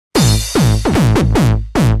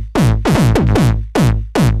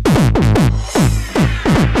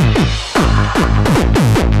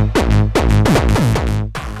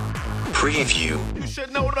Preview. You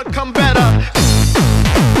should know to come better.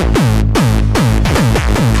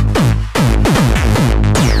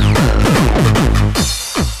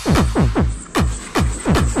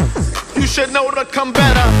 You should know to come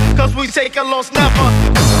better, cause we take a loss never.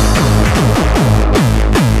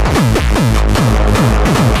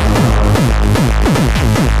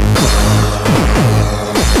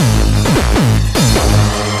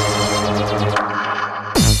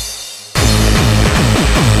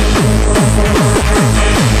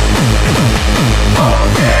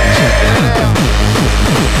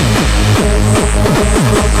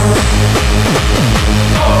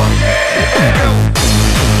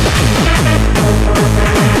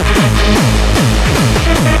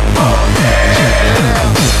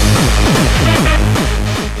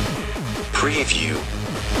 Preview.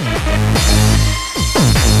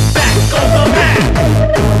 Back on the map.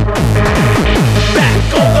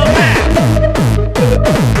 Back on the map.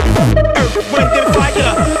 Earth, wind, and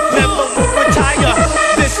fire. Never will retire.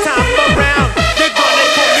 This time around, they're gonna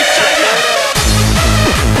call me Shia.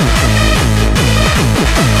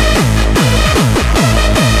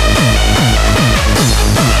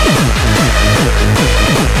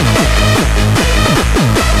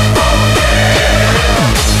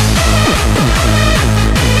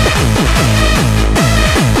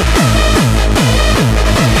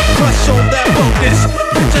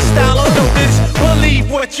 Put your style on notice.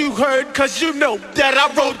 Believe what you heard, cause you know that I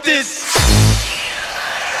wrote this.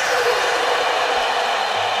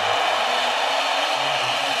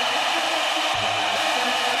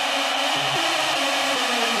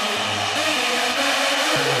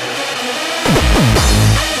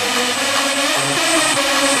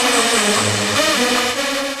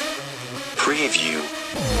 Preview.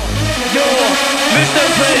 You're Mr.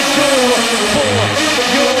 Pleasure.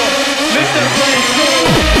 You're Mr. Pleasure.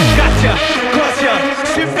 Gotcha, gotcha.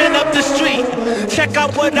 Sweeping up the street. Check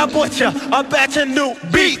out what I bought ya. A batch of new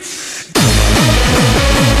beats.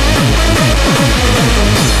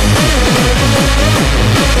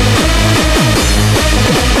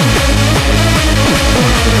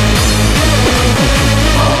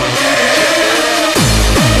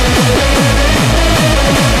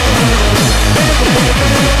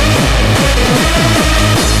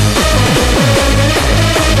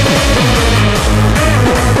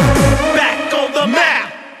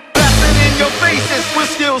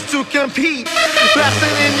 To compete,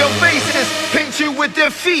 blasting in your faces, paint you with their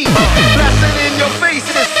feet. Blasting in your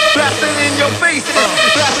faces, blasting in your faces,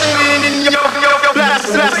 blasting in your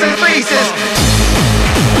blasting faces.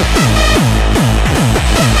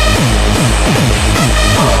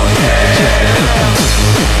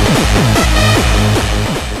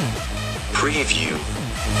 Preview.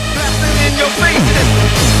 Blasting in your faces.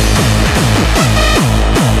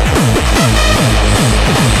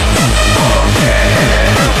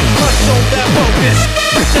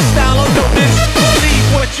 Put your style on notice.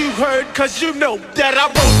 Believe what you heard, cause you know that I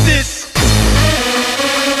wrote this.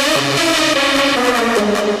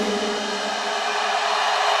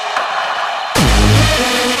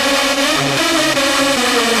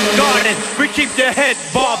 Garden, we keep your head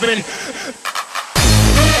bobbing.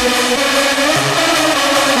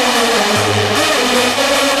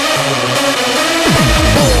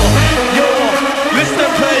 Mr.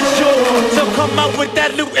 Pleasure, so come out with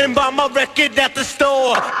that loot and buy my record at the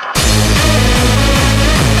store.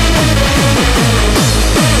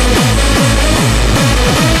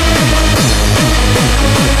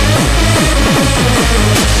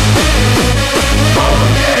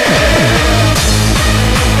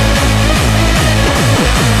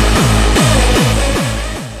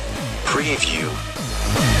 Preview.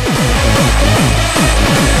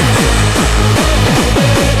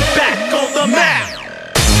 Back on the map.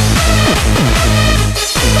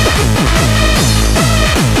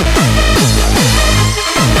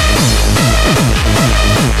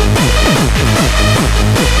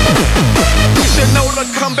 You should know to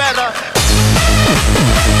come better.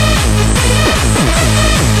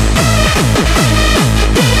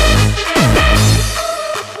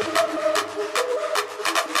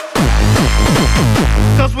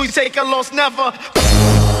 Cause we take a loss never.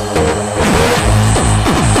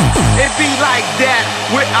 It be like that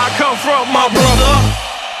where I come from, my brother.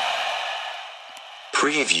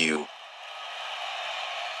 Preview.